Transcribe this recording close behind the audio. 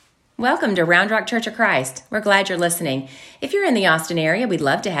Welcome to Round Rock Church of Christ. We're glad you're listening. If you're in the Austin area, we'd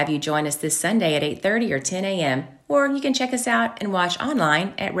love to have you join us this Sunday at 8:30 or 10 a.m., or you can check us out and watch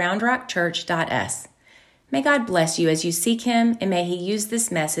online at roundrockchurch.us. May God bless you as you seek Him, and may He use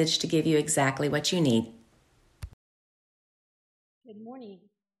this message to give you exactly what you need. Good morning.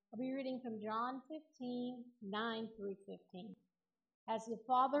 I'll be reading from John 15, 9 through 15. As the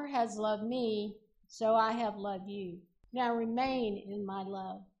Father has loved me, so I have loved you. Now remain in my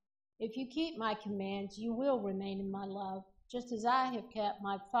love. If you keep my commands, you will remain in my love, just as I have kept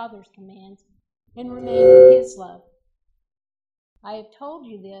my Father's commands and remain in his love. I have told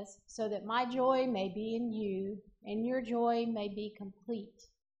you this so that my joy may be in you and your joy may be complete.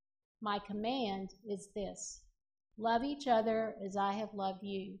 My command is this: love each other as I have loved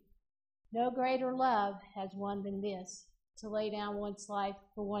you. No greater love has one than this, to lay down one's life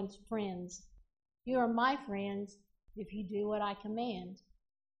for one's friends. You are my friends if you do what I command.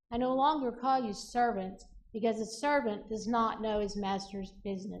 I no longer call you servants, because a servant does not know his master's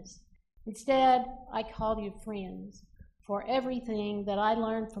business. Instead, I call you friends, for everything that I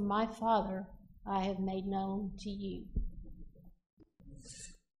learned from my Father I have made known to you.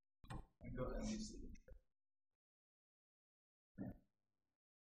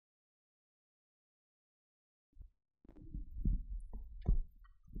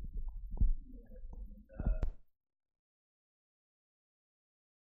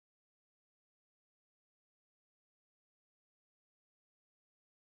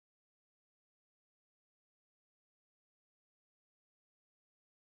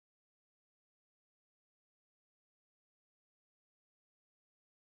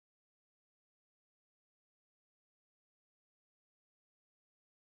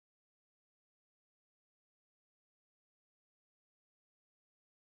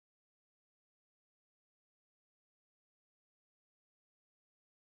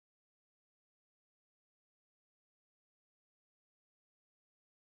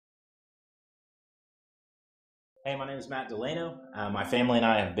 Hey, my name is Matt Delano. My family and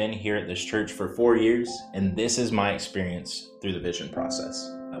I have been here at this church for 4 years, and this is my experience through the vision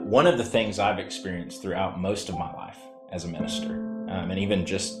process. One of the things I've experienced throughout most of my life as a minister, and even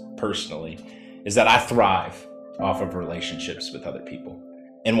just personally, is that I thrive off of relationships with other people.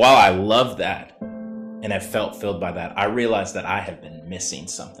 And while I love that and have felt filled by that, I realize that I have been missing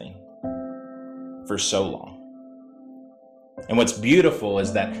something for so long. And what's beautiful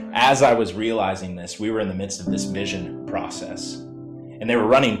is that as I was realizing this, we were in the midst of this vision process, and they were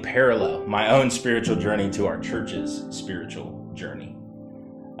running parallel, my own spiritual journey to our church's spiritual journey.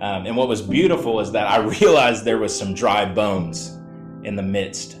 And what was beautiful is that I realized there was some dry bones in the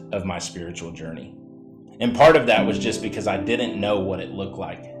midst of my spiritual journey. And part of that was just because I didn't know what it looked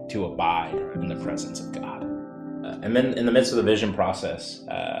like to abide in the presence of God. And then in the midst of the vision process,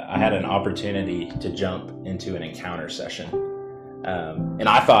 I had an opportunity to jump into an encounter session. And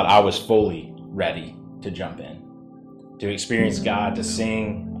I thought I was fully ready to jump in, to experience God, to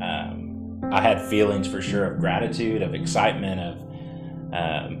sing. I had feelings for sure of gratitude, of excitement,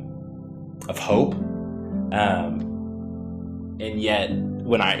 of hope. And yet,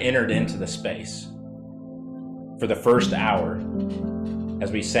 when I entered into the space, for the first hour,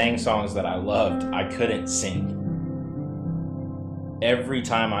 as we sang songs that I loved, I couldn't sing. Every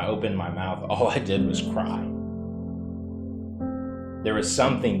time I opened my mouth, all I did was cry. There was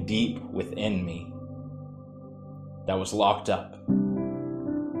something deep within me that was locked up,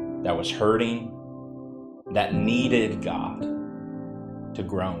 that was hurting, that needed God to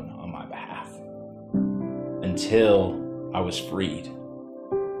groan on my behalf, until I was freed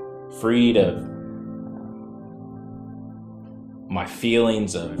of my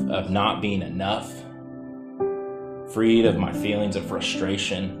feelings of not being enough, freed of my feelings of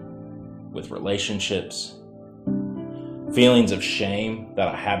frustration with relationships, feelings of shame that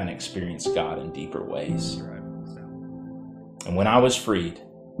I haven't experienced God in deeper ways. And when I was freed,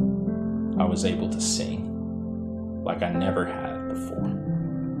 I was able to sing like I never had before.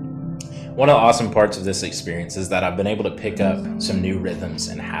 One of the awesome parts of this experience is that I've been able to pick up some new rhythms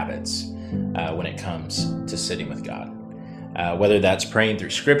and habits when it comes to sitting with God. Whether that's praying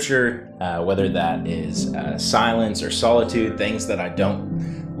through scripture, whether that is silence or solitude, things that I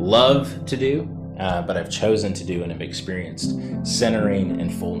don't love to do, but I've chosen to do and have experienced centering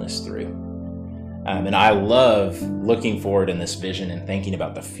and fullness through. And I love looking forward in this vision and thinking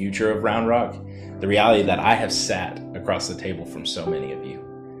about the future of Round Rock, the reality that I have sat across the table from so many of you,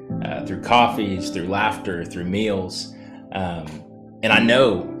 through coffees, through laughter, through meals. And I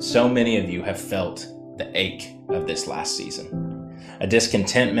know so many of you have felt the ache of this last season, a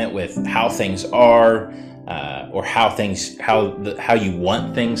discontentment with how things are, or how you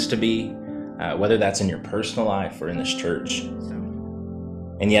want things to be, whether that's in your personal life or in this church.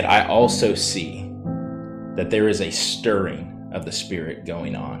 And yet I also see that there is a stirring of the Spirit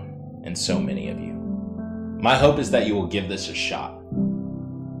going on in so many of you. My hope is that you will give this a shot.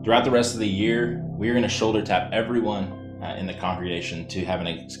 Throughout the rest of the year, we're going to shoulder tap everyone in the congregation to have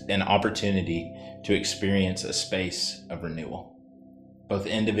an opportunity to experience a space of renewal, both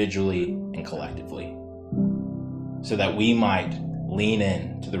individually and collectively, so that we might lean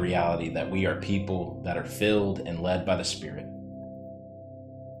in to the reality that we are people that are filled and led by the Spirit,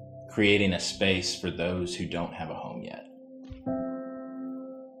 creating a space for those who don't have a home yet.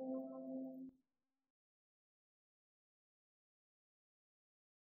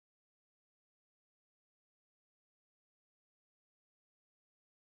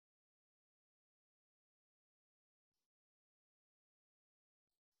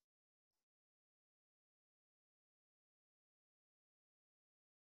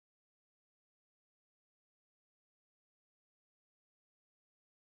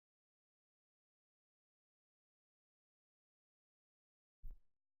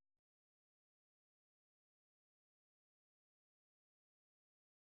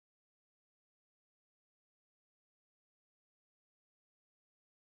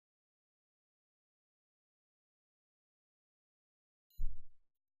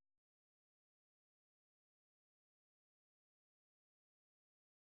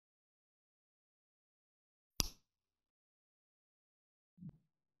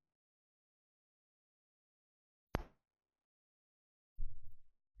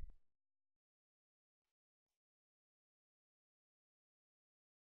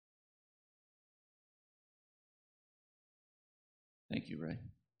 Thank you, Ray.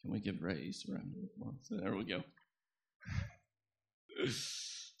 Can we give Ray a round of applause? There we go.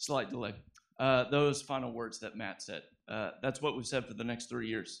 Slight delay. Those final words that Matt said, that's what we've said for the next 3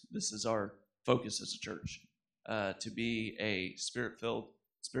 years. This is our focus as a church, to be a Spirit-filled,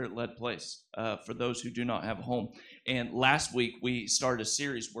 Spirit-led place for those who do not have a home. And last week, we started a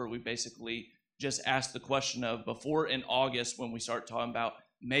series where we basically just asked the question of, before in August, when we start talking about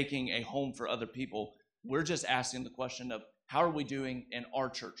making a home for other people, we're just asking the question of, how are we doing in our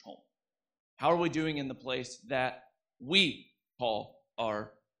church home? How are we doing in the place that we call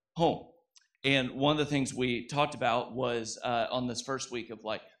our home? And one of the things we talked about was on this first week of,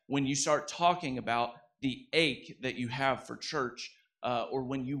 like, when you start talking about the ache that you have for church, or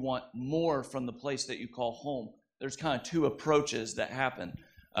when you want more from the place that you call home, there's kind of two approaches that happen.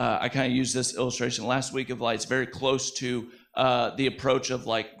 I kind of used this illustration last week of, like, it's very close to the approach of,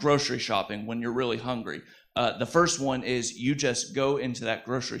 like, grocery shopping when you're really hungry. The first one is you just go into that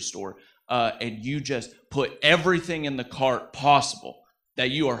grocery store and you just put everything in the cart possible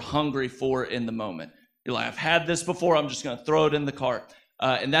that you are hungry for in the moment. You're like, I've had this before, I'm just going to throw it in the cart.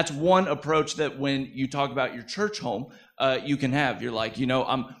 And that's one approach that when you talk about your church home, you can have. You're like,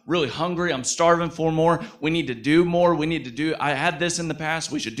 I'm really hungry, I'm starving for more, we need to do more, I had this in the past,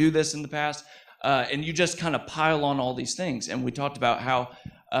 we should do this in the past. And you just kind of pile on all these things. And we talked about how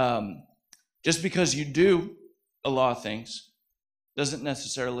just because you do a lot of things doesn't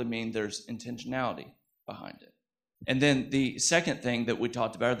necessarily mean there's intentionality behind it. And then the second thing that we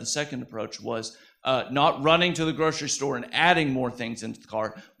talked about, or the second approach, was not running to the grocery store and adding more things into the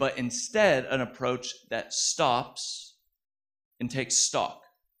cart, but instead an approach that stops and takes stock.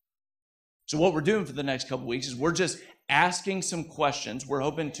 So what we're doing for the next couple weeks is we're just asking some questions. We're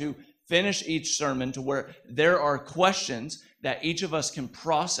hoping to finish each sermon to where there are questions that each of us can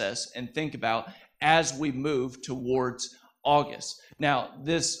process and think about as we move towards August. Now,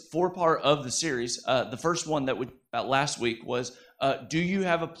 this 4-part of the series, the first one that we talked about last week was, do you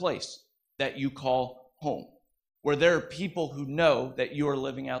have a place that you call home, where there are people who know that you are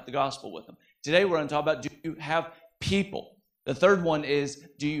living out the gospel with them? Today, we're going to talk about, do you have people? The third one is,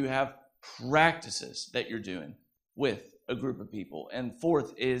 do you have practices that you're doing with a group of people? And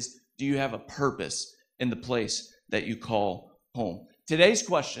fourth is, do you have a purpose in the place that you call home? Today's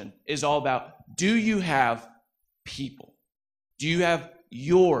question is all about, do you have people? Do you have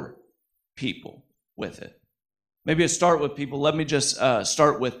your people with it? Maybe I start with people. Let me just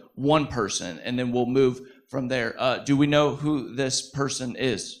start with one person, and then we'll move from there. Do we know who this person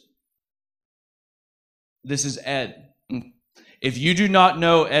is? This is Ed. If you do not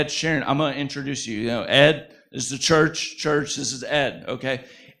know Ed Sheeran, I'm going to introduce you. Ed is the church. This is Ed, okay?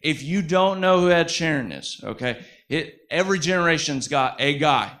 If you don't know who Ed Sheeran is, okay, every generation's got a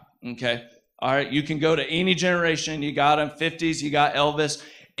guy, okay? All right, you can go to any generation. You got him, 50s, you got Elvis.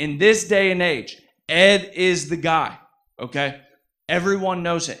 In this day and age, Ed is the guy, okay? Everyone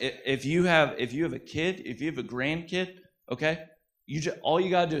knows it. If you have a kid, if you have a grandkid, okay, all you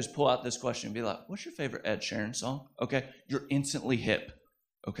got to do is pull out this question and be like, what's your favorite Ed Sheeran song? Okay, you're instantly hip,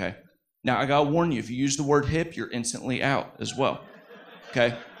 okay? Now, I got to warn you, if you use the word hip, you're instantly out as well,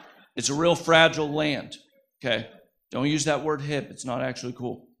 okay? It's a real fragile land, okay? Don't use that word hip. It's not actually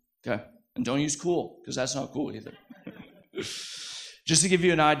cool, okay? And don't use cool, because that's not cool either. Just to give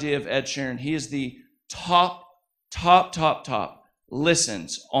you an idea of Ed Sheeran, he is the top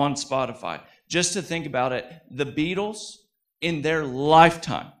listens on Spotify. Just to think about it, the Beatles in their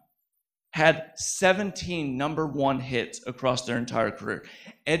lifetime had 17 number one hits across their entire career.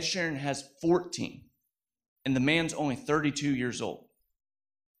 Ed Sheeran has 14, and the man's only 32 years old.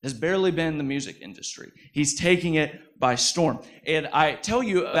 Has barely been in the music industry. He's taking it by storm. And I tell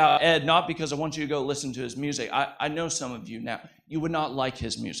you about Ed not because I want you to go listen to his music. I know some of you now. You would not like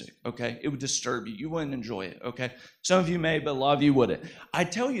his music, okay? It would disturb you. You wouldn't enjoy it, okay? Some of you may, but a lot of you wouldn't. I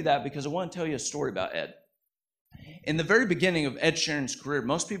tell you that because I want to tell you a story about Ed. In the very beginning of Ed Sheeran's career,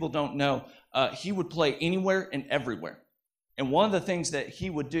 most people don't know, he would play anywhere and everywhere. And one of the things that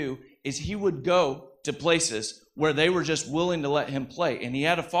he would do is he would go to places where they were just willing to let him play. And he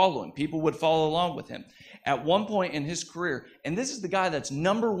had a following. People would follow along with him. At one point in his career, and this is the guy that's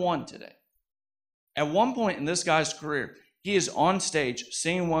number one today. At one point in this guy's career, he is on stage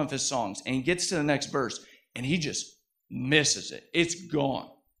singing one of his songs, and he gets to the next verse, and he just misses it. It's gone.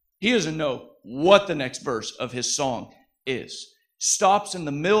 He doesn't know what the next verse of his song is. Stops in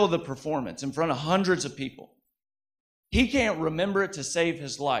the middle of the performance in front of hundreds of people. He can't remember it to save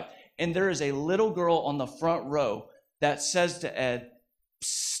his life. And there is a little girl on the front row that says to Ed,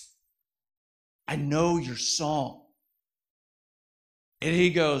 "Psst, I know your song." And he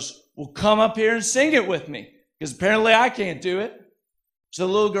goes, "Well, come up here and sing it with me, because apparently I can't do it." So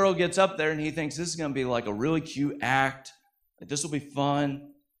the little girl gets up there, and he thinks this is going to be like a really cute act. Like, this will be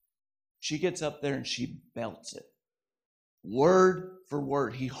fun. She gets up there, and she belts it. Word for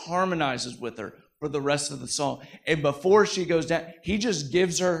word. He harmonizes with her for the rest of the song. And before she goes down, he just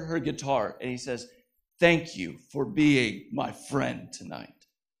gives her her guitar and he says, "Thank you for being my friend tonight."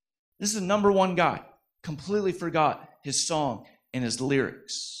 This is the number one guy. Completely forgot his song and his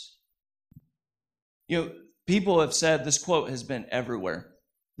lyrics. You know, people have said, this quote has been everywhere,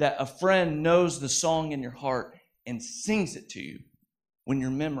 that a friend knows the song in your heart and sings it to you when your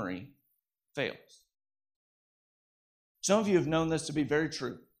memory fails. Some of you have known this to be very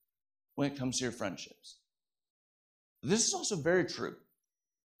true when it comes to your friendships. This is also very true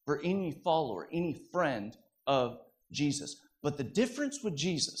for any follower, any friend of Jesus. But the difference with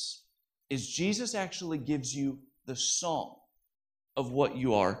Jesus is Jesus actually gives you the song of what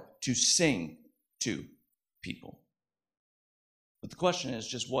you are to sing to people. But the question is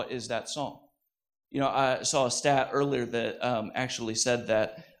just, what is that song? You know, I saw a stat earlier that actually said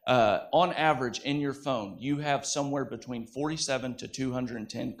that on average in your phone, you have somewhere between 47 to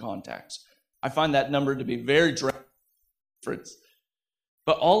 210 contacts. I find that number to be very different.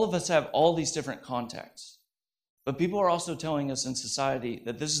 But all of us have all these different contacts. But people are also telling us in society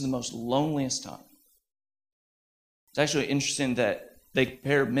that this is the most loneliest time. It's actually interesting that they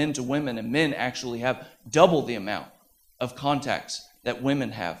compare men to women, and men actually have double the amount of contacts that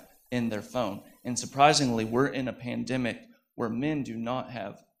women have in their phone. And surprisingly, we're in a pandemic where men do not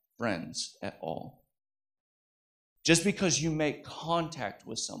have friends at all. Just because you make contact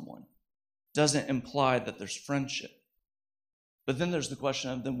with someone doesn't imply that there's friendship. But then there's the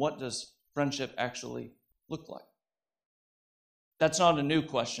question of, then what does friendship actually look like? That's not a new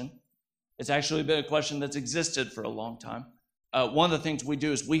question. It's actually been a question that's existed for a long time. One of the things we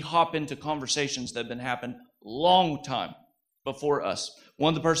do is we hop into conversations that have been happening long time before us. One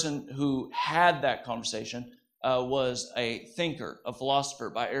of the person who had that conversation was a thinker, a philosopher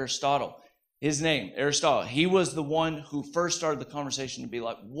by Aristotle. His name, Aristotle, he was the one who first started the conversation to be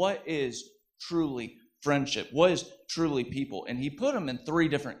like, what is truly friendship? What is truly people? And he put them in 3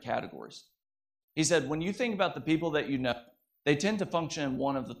 different categories. He said, when you think about the people that you know, they tend to function in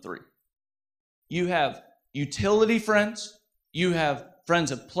one of the 3. You have utility friends, you have friends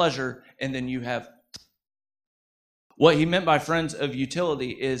of pleasure, and then you have... What he meant by friends of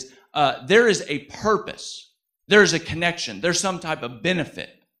utility is there is a purpose, there's a connection, there's some type of benefit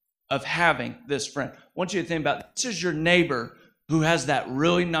of having this friend. I want you to think about, this is your neighbor who has that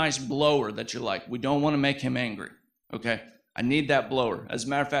really nice blower that you're like, we don't want to make him angry, okay? I need that blower. As a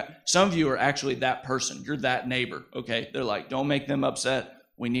matter of fact, some of you are actually that person. You're that neighbor, okay? They're like, don't make them upset.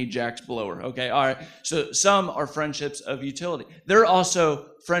 We need Jack's blower, okay? All right, so some are friendships of utility. There are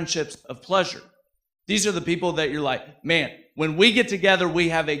also friendships of pleasure. These are the people that you're like, man, when we get together, we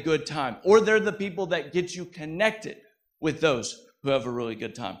have a good time. Or they're the people that get you connected with those who have a really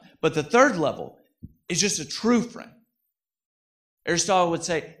good time. But the third level is just a true friend. Aristotle would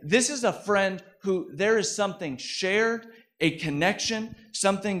say, this is a friend who there is something shared, a connection,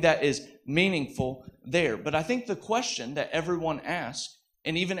 something that is meaningful there. But I think the question that everyone asks,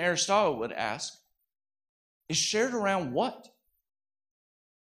 and even Aristotle would ask, is shared around what?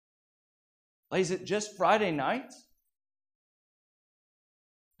 Like, is it just Friday nights?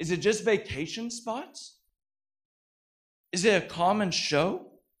 Is it just vacation spots? Is it a common show?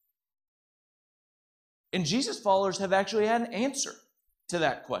 And Jesus followers have actually had an answer to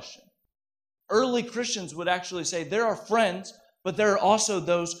that question. Early Christians would actually say there are friends, but there are also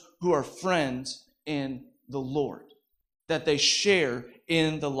those who are friends in the Lord, that they share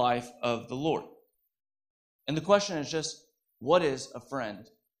in the life of the Lord. And the question is just, what is a friend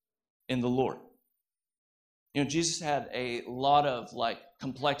in the Lord? You know, Jesus had a lot of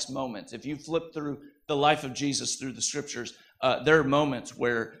complex moments. If you flip through the life of Jesus through the scriptures, there are moments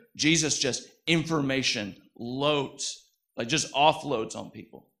where Jesus just information loads, just offloads on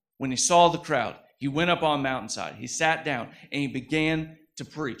people. When he saw the crowd, he went up on a mountainside, he sat down, and he began to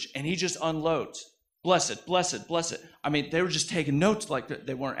preach. And he just unloads. Blessed, blessed, blessed. I mean, they were just taking notes.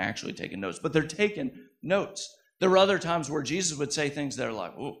 They weren't actually taking notes, but they're taking notes. There were other times where Jesus would say things that are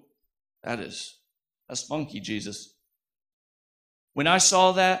like, oh, that's funky, Jesus. When I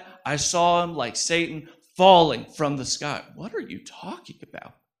saw that, I saw him like Satan falling from the sky. What are you talking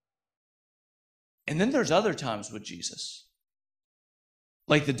about? And then there's other times with Jesus,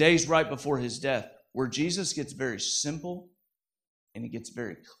 like the days right before his death, where Jesus gets very simple and he gets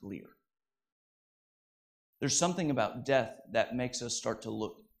very clear. There's something about death that makes us start to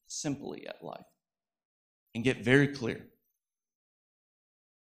look simply at life and get very clear.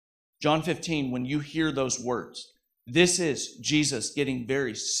 John 15, when you hear those words, this is Jesus getting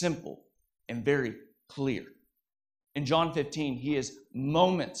very simple and very clear. In John 15, he is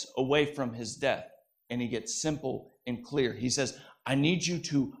moments away from his death, and he gets simple and clear. He says, I need you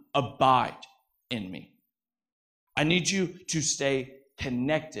to abide in me. I need you to stay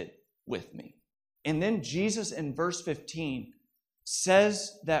connected with me. And then Jesus in verse 15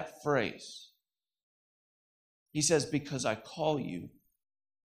 says that phrase. He says, because I call you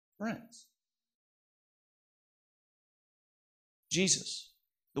friends. Jesus,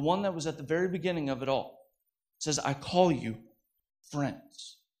 the one that was at the very beginning of it all, says, I call you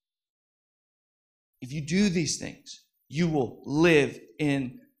friends. If you do these things, you will live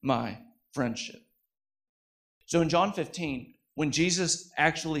in my friendship. So in John 15, when Jesus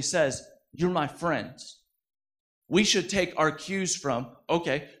actually says, you're my friends, we should take our cues from,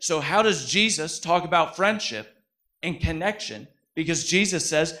 okay, so how does Jesus talk about friendship and connection? Because Jesus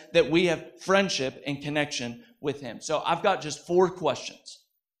says that we have friendship and connection with him. So I've got just 4 questions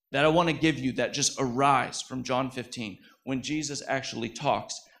that I want to give you that just arise from John 15 when Jesus actually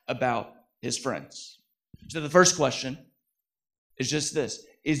talks about his friends. So the first question is just this,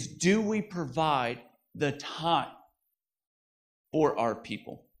 is do we provide the time for our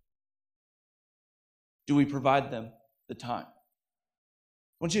people? Do we provide them the time?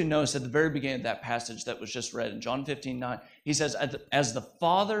 I want you to notice at the very beginning of that passage that was just read in John 15:9, he says, as the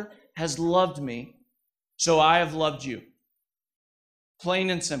Father has loved me, so I have loved you.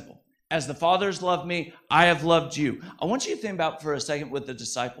 Plain and simple. As the Father has loved me, I have loved you. I want you to think about for a second with the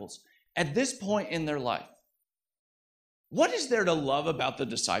disciples. At this point in their life, what is there to love about the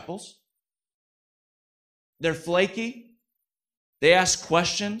disciples? They're flaky. They ask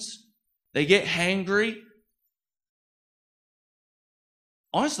questions. They get hangry.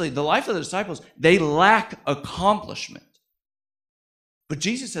 Honestly, the life of the disciples, they lack accomplishment. But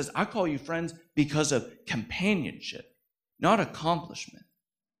Jesus says, I call you friends because of companionship, not accomplishment.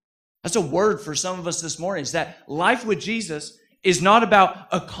 That's a word for some of us this morning, is that life with Jesus is not about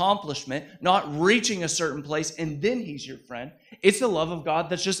accomplishment, not reaching a certain place and then he's your friend. It's the love of God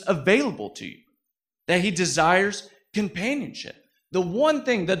that's just available to you, that he desires companionship. The one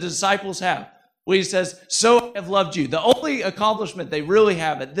thing the disciples have, where he says, so I have loved you. The only accomplishment they really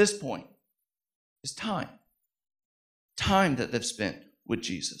have at this point is time. Time that they've spent with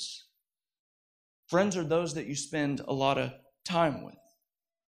Jesus. Friends are those that you spend a lot of time with.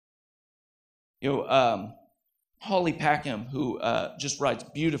 Holly Packham, who just writes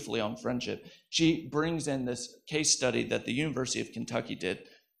beautifully on friendship, she brings in this case study that the University of Kentucky did,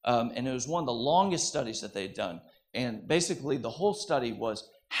 and it was one of the longest studies that they had done. And basically, the whole study was,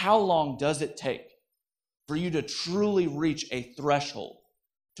 how long does it take for you to truly reach a threshold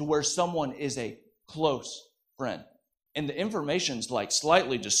to where someone is a close friend? And the information's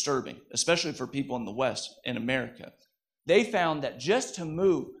slightly disturbing, especially for people in the West, in America. They found that just to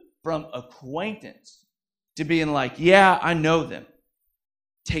move from acquaintance to being like, yeah, I know them,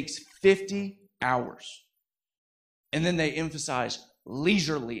 takes 50 hours. And then they emphasize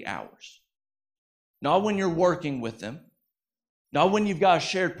leisurely hours. Not when you're working with them, not when you've got a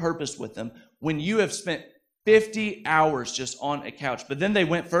shared purpose with them, when you have spent 50 hours just on a couch. But then they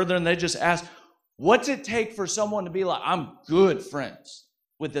went further and they just asked, what's it take for someone to be like, I'm good friends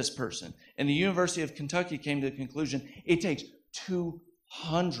with this person? And the University of Kentucky came to the conclusion it takes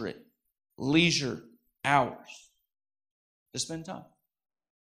 200 leisure hours to spend time.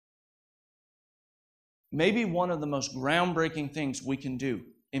 Maybe one of the most groundbreaking things we can do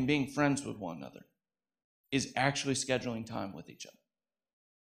in being friends with one another is actually scheduling time with each other.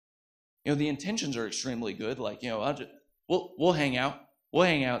 You know, the intentions are extremely good. Like, you know, we'll hang out. We'll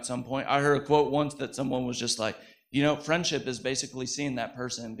hang out at some point. I heard a quote once that someone was just like, you know, friendship is basically seeing that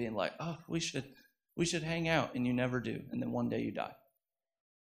person and being like, oh, we should hang out, and you never do. And then one day you die.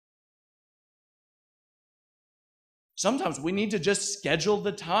 Sometimes we need to just schedule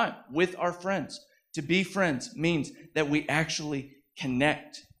the time with our friends. To be friends means that we actually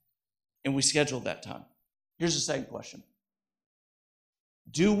connect and we schedule that time. Here's the second question.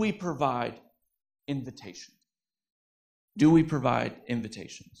 Do we provide invitations? Do we provide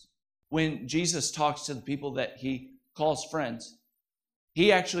invitations? When Jesus talks to the people that he calls friends,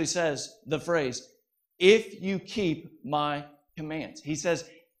 he actually says the phrase, if you keep my commands. He says,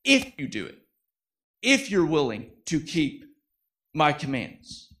 if you do it, if you're willing to keep my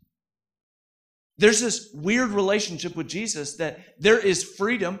commands. There's this weird relationship with Jesus that there is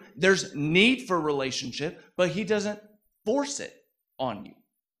freedom, there's need for relationship, but he doesn't force it on you.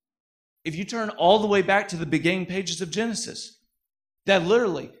 If you turn all the way back to the beginning pages of Genesis, that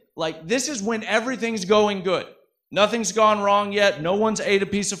literally, like, this is when everything's going good. Nothing's gone wrong yet. No one's ate a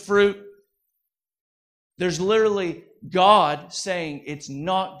piece of fruit. There's literally God saying it's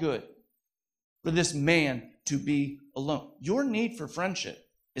not good for this man to be alone. Your need for friendship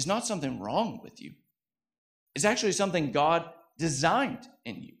is not something wrong with you. It's actually something God designed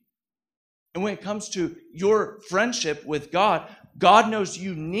in you. And when it comes to your friendship with God, God knows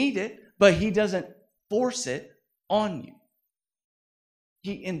you need it, but he doesn't force it on you.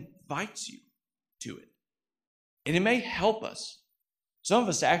 He invites you to it. And it may help us. Some of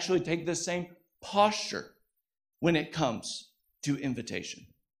us actually take this same posture when it comes to invitation.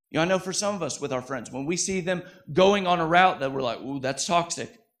 You know, I know for some of us with our friends, when we see them going on a route that we're like, ooh, that's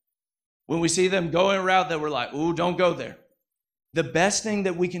toxic. When we see them going a route that we're like, ooh, don't go there. The best thing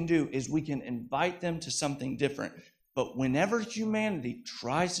that we can do is we can invite them to something different. But whenever humanity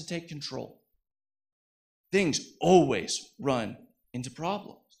tries to take control, things always run into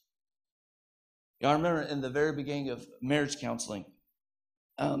problems. You know, I remember in the very beginning of marriage counseling,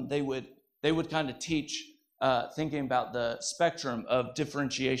 they would kind of teach thinking about the spectrum of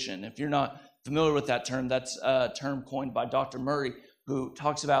differentiation. If you're not familiar with that term, that's a term coined by Dr. Murray, who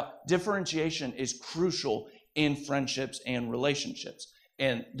talks about differentiation is crucial in friendships and relationships.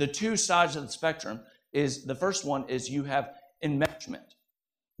 And the two sides of the spectrum is, the first one is you have enmeshment,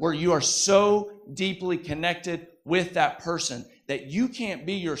 where you are so deeply connected with that person that you can't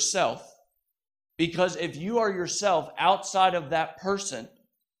be yourself, because if you are yourself outside of that person,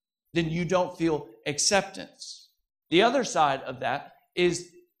 then you don't feel acceptance. The other side of that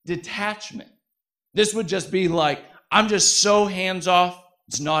is detachment. This would just be like, I'm just so hands off,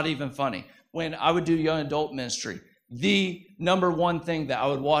 it's not even funny. When I would do young adult ministry, the number one thing that I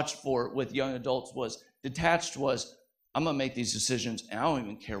would watch for with young adults was detached was, I'm going to make these decisions and I don't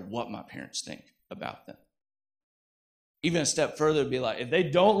even care what my parents think about them. Even a step further would be like, if they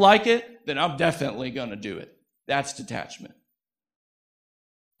don't like it, then I'm definitely going to do it. That's detachment.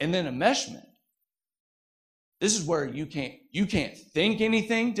 And then enmeshment. This is where you can't think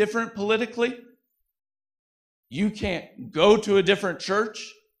anything different politically. You can't go to a different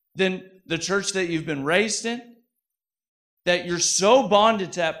church than the church that you've been raised in. That you're so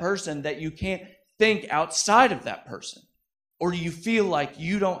bonded to that person that you can't think outside of that person. Or you feel like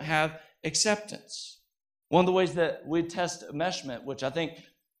you don't have acceptance. One of the ways that we test enmeshment, which I think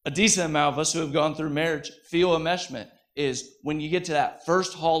a decent amount of us who have gone through marriage feel enmeshment, is when you get to that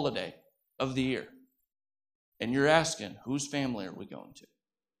first holiday of the year and you're asking, whose family are we going to?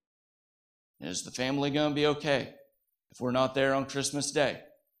 Is the family going to be okay if we're not there on Christmas Day?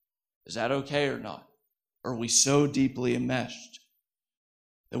 Is that okay or not? Or are we so deeply enmeshed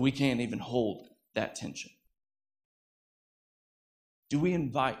that we can't even hold that tension? Do we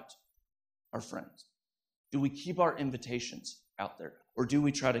invite our friends? Do we keep our invitations out there? Or do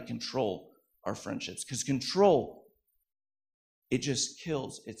we try to control our friendships? Because control, it just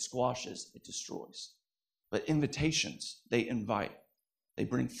kills, it squashes, it destroys. But invitations, they invite, they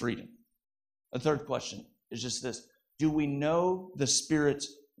bring freedom. A third question, is just this. Do we know the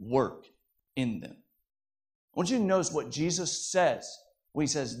Spirit's work in them? I want you to notice what Jesus says when he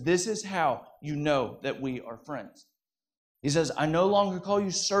says, this is how you know that we are friends. He says, I no longer call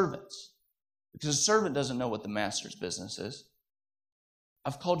you servants, because a servant doesn't know what the master's business is.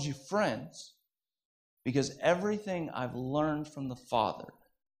 I've called you friends, because everything I've learned from the Father,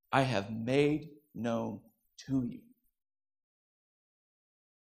 I have made known to you.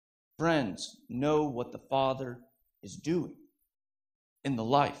 Friends know what the Father is doing in the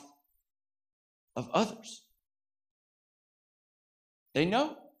life of others. They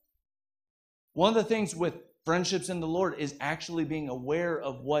know. One of the things with friendships in the Lord is actually being aware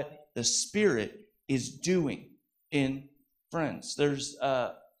of what the Spirit is doing in friends. There's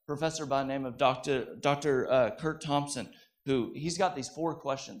a professor by the name of Dr. Kurt Thompson, who he's got these 4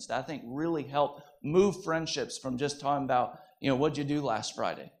 questions that I think really help move friendships from just talking about, what'd you do last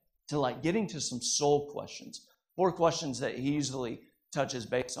Friday, to like getting to some soul questions. 4 questions that he usually touches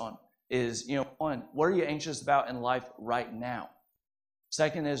base on is, 1, what are you anxious about in life right now?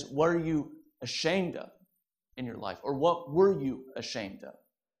 Second is, what are you ashamed of in your life? Or what were you ashamed of?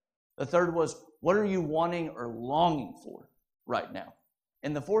 The third was, what are you wanting or longing for right now?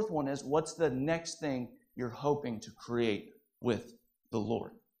 And the fourth one is, what's the next thing you're hoping to create with the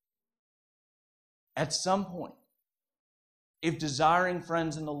Lord? At some point, if desiring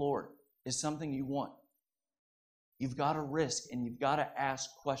friends in the Lord is something you want, you've got to risk and you've got to ask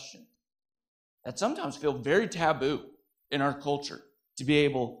questions that sometimes feel very taboo in our culture to be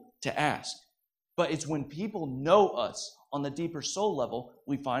able to ask. But it's when people know us on the deeper soul level,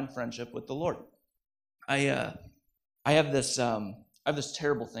 we find friendship with the Lord. I have this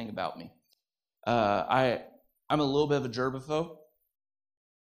terrible thing about me. I'm a little bit of a germaphobe.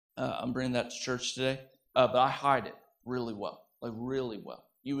 I'm bringing that to church today, but I hide it really well, like really well.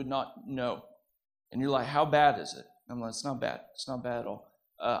 You would not know. And you're like, how bad is it? I'm like, it's not bad. It's not bad at all.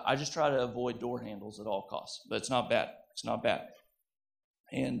 I just try to avoid door handles at all costs, but it's not bad. It's not bad.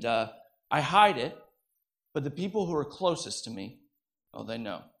 And I hide it, but the people who are closest to me, they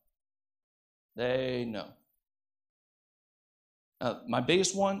know. They know. My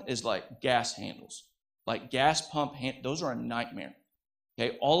biggest one is like gas handles. Like gas pump those are a nightmare.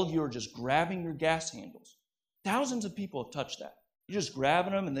 Okay, all of you are just grabbing your gas handles. Thousands of people have touched that. You're just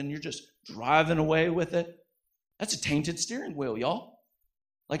grabbing them and then you're just driving away with it. That's a tainted steering wheel, y'all.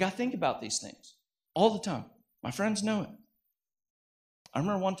 Like I think about these things all the time. My friends know it. I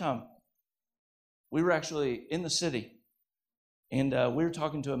remember one time we were actually in the city and we were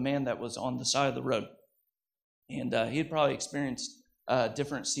talking to a man that was on the side of the road. And he had probably experienced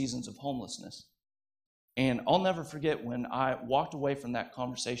different seasons of homelessness. And I'll never forget when I walked away from that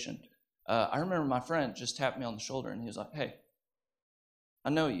conversation. I remember my friend just tapped me on the shoulder and he was like, hey, I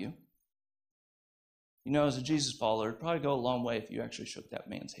know you. As a Jesus follower, it'd probably go a long way if you actually shook that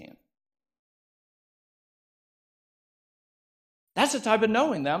man's hand. That's the type of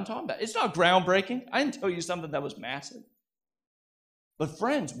knowing that I'm talking about. It's not groundbreaking. I didn't tell you something that was massive. But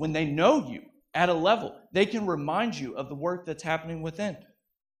friends, when they know you at a level, they can remind you of the work that's happening within.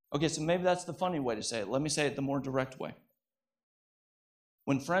 Okay, so maybe that's the funny way to say it. Let me say it the more direct way.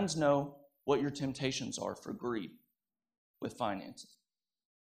 When friends know what your temptations are for greed with finances.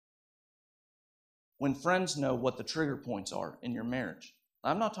 When friends know what the trigger points are in your marriage.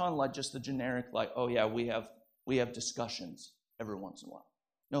 I'm not talking like just the generic, like, oh yeah, we have discussions every once in a while.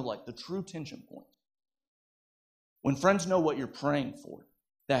 No, like the true tension point. When friends know what you're praying for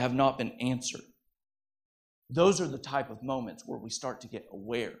that have not been answered, those are the type of moments where we start to get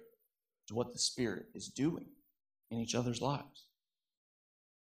aware to what the Spirit is doing in each other's lives.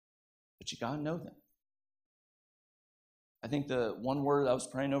 But you got to know them. I think the one word I was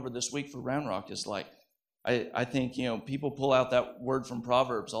praying over this week for Round Rock is like, I think, people pull out that word from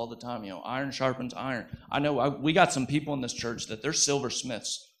Proverbs all the time, iron sharpens iron. I know we got some people in this church that they're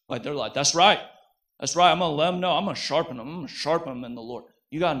silversmiths. Like, they're like, that's right. That's right. I'm going to let them know. I'm going to sharpen them. I'm going to sharpen them in the Lord.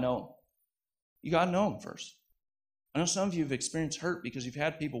 You got to know them. You got to know them first. I know some of you have experienced hurt because you've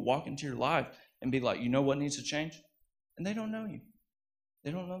had people walk into your life and be like, you know what needs to change? And they don't know you.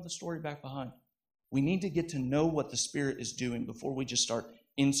 They don't know the story back behind. We need to get to know what the Spirit is doing before we just start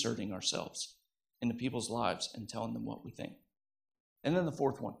inserting ourselves into people's lives and telling them what we think. And then the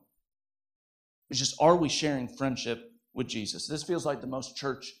fourth one is just, are we sharing friendship with Jesus? This feels like the most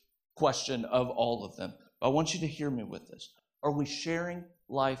church question of all of them. But I want you to hear me with this. Are we sharing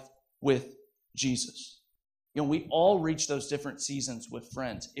life with Jesus? We all reach those different seasons with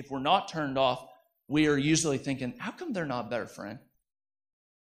friends. If we're not turned off, we are usually thinking, how come they're not a better friend?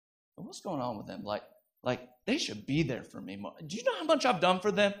 What's going on with them? Like they should be there for me. Do you know how much I've done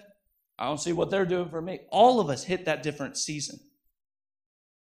for them? I don't see what they're doing for me. All of us hit that different season.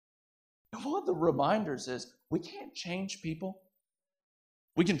 And one of the reminders is we can't change people.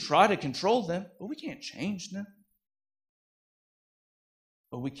 We can try to control them, but we can't change them.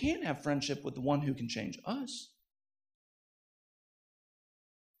 But we can't have friendship with the one who can change us.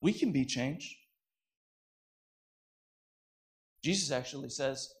 We can be changed. Jesus actually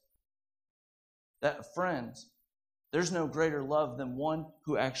says that friends, there's no greater love than one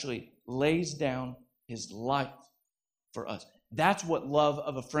who actually lays down his life for us. That's what love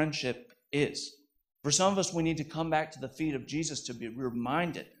of a friendship is. For some of us, we need to come back to the feet of Jesus to be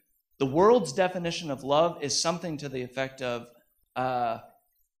reminded. The world's definition of love is something to the effect of,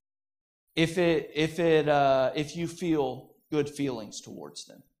 if you feel good feelings towards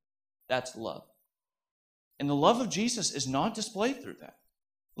them, that's love. And the love of Jesus is not displayed through that.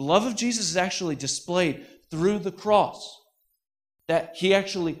 The love of Jesus is actually displayed through the cross. That he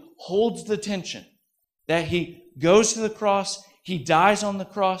actually holds the tension. That he goes to the cross, he dies on the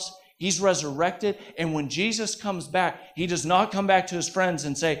cross, he's resurrected, and when Jesus comes back, he does not come back to his friends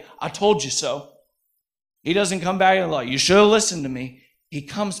and say, I told you so. He doesn't come back and like, you should have listened to me. He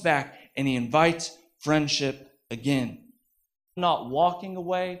comes back and he invites friendship again. I'm not walking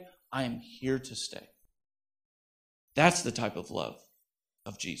away, I am here to stay. That's the type of love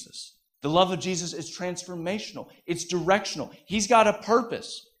of Jesus. The love of Jesus is transformational. It's directional. He's got a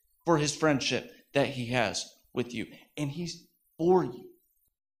purpose for his friendship that he has with you. And he's for you.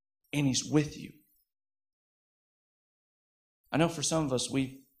 And he's with you. I know for some of us,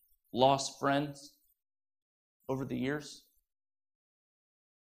 we've lost friends over the years.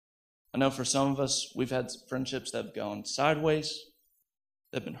 I know for some of us, we've had friendships that have gone sideways,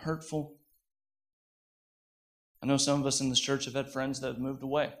 that have been hurtful. I know some of us in this church have had friends that have moved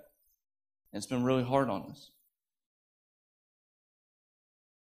away. And it's been really hard on us.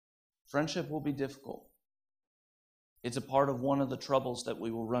 Friendship will be difficult. It's a part of one of the troubles that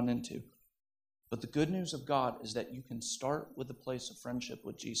we will run into. But the good news of God is that you can start with a place of friendship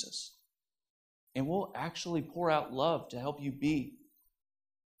with Jesus. And we'll actually pour out love to help you be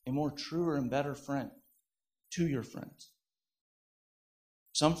a more truer and better friend to your friends.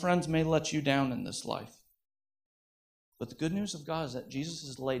 Some friends may let you down in this life. But the good news of God is that Jesus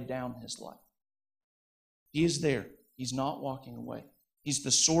has laid down his life. He is there. He's not walking away. He's the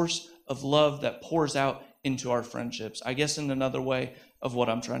source of love that pours out into our friendships. I guess in another way of what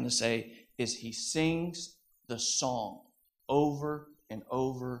I'm trying to say is he sings the song over and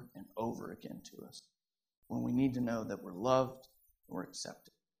over and over again to us when we need to know that we're loved and we're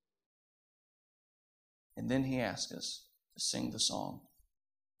accepted. And then he asks us to sing the song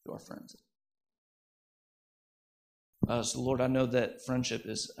to our friends. So Lord, I know that friendship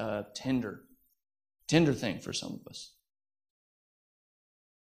is a tender thing for some of us.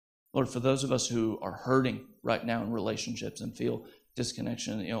 Lord, for those of us who are hurting right now in relationships and feel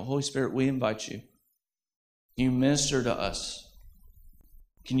disconnection, Holy Spirit, we invite you. Can you minister to us?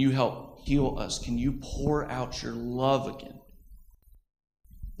 Can you help heal us? Can you pour out your love again?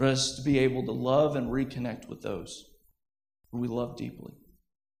 For us to be able to love and reconnect with those who we love deeply.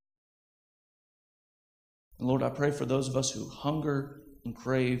 And Lord, I pray for those of us who hunger and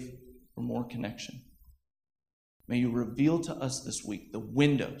crave for more connection. May you reveal to us this week the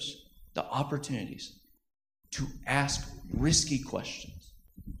windows, the opportunities to ask risky questions,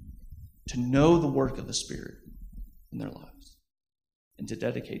 to know the work of the Spirit in their lives, and to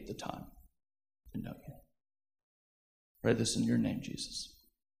dedicate the time to know you. Pray this in your name, Jesus.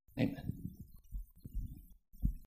 Amen.